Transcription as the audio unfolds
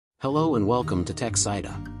Hello and welcome to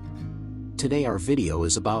TechCita. Today our video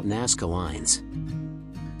is about Nazca Lines.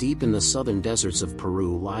 Deep in the southern deserts of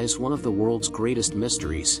Peru lies one of the world's greatest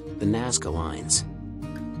mysteries, the Nazca Lines.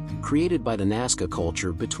 Created by the Nazca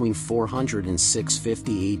culture between 400 and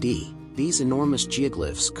 650 AD, these enormous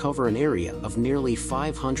geoglyphs cover an area of nearly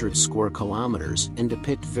 500 square kilometers and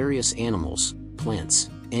depict various animals,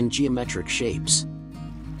 plants, and geometric shapes.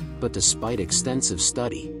 But despite extensive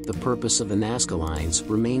study, the purpose of the Nazca Lines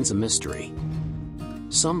remains a mystery.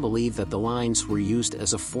 Some believe that the lines were used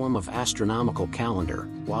as a form of astronomical calendar,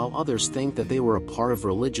 while others think that they were a part of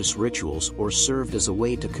religious rituals or served as a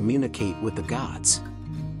way to communicate with the gods.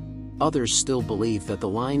 Others still believe that the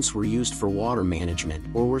lines were used for water management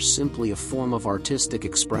or were simply a form of artistic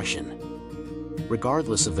expression.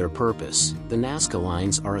 Regardless of their purpose, the Nazca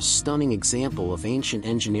Lines are a stunning example of ancient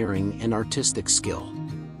engineering and artistic skill.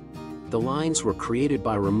 The lines were created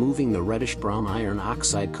by removing the reddish-brown iron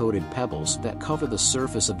oxide-coated pebbles that cover the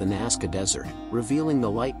surface of the Nazca Desert, revealing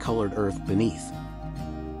the light-colored earth beneath.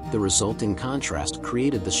 The resulting contrast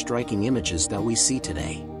created the striking images that we see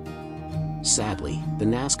today. Sadly, the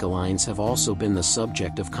Nazca Lines have also been the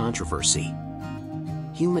subject of controversy.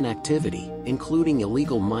 Human activity, including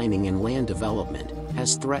illegal mining and land development,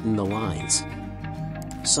 has threatened the lines.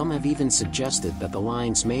 Some have even suggested that the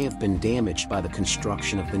lines may have been damaged by the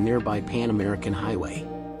construction of the nearby Pan American Highway.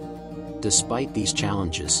 Despite these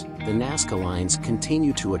challenges, the Nazca Lines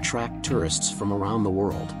continue to attract tourists from around the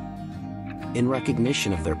world. In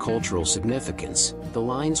recognition of their cultural significance, the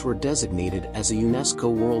lines were designated as a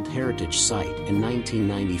UNESCO World Heritage Site in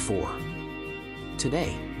 1994.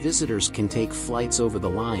 Today, visitors can take flights over the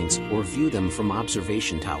lines or view them from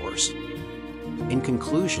observation towers. In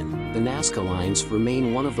conclusion, the Nazca Lines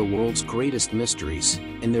remain one of the world's greatest mysteries,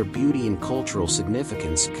 and their beauty and cultural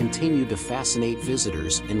significance continue to fascinate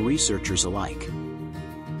visitors and researchers alike.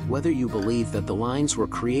 Whether you believe that the lines were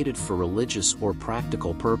created for religious or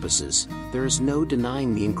practical purposes, there is no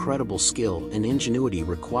denying the incredible skill and ingenuity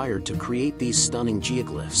required to create these stunning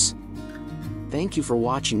geoglyphs. Thank you for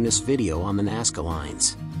watching this video on the Nazca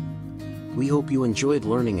Lines. We hope you enjoyed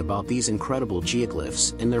learning about these incredible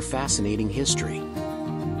geoglyphs and their fascinating history.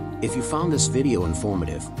 If you found this video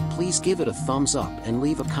informative, please give it a thumbs up and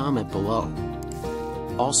leave a comment below.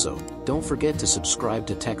 Also, don't forget to subscribe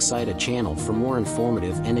to TechCita channel for more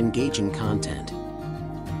informative and engaging content.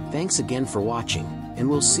 Thanks again for watching, and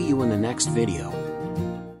we'll see you in the next video.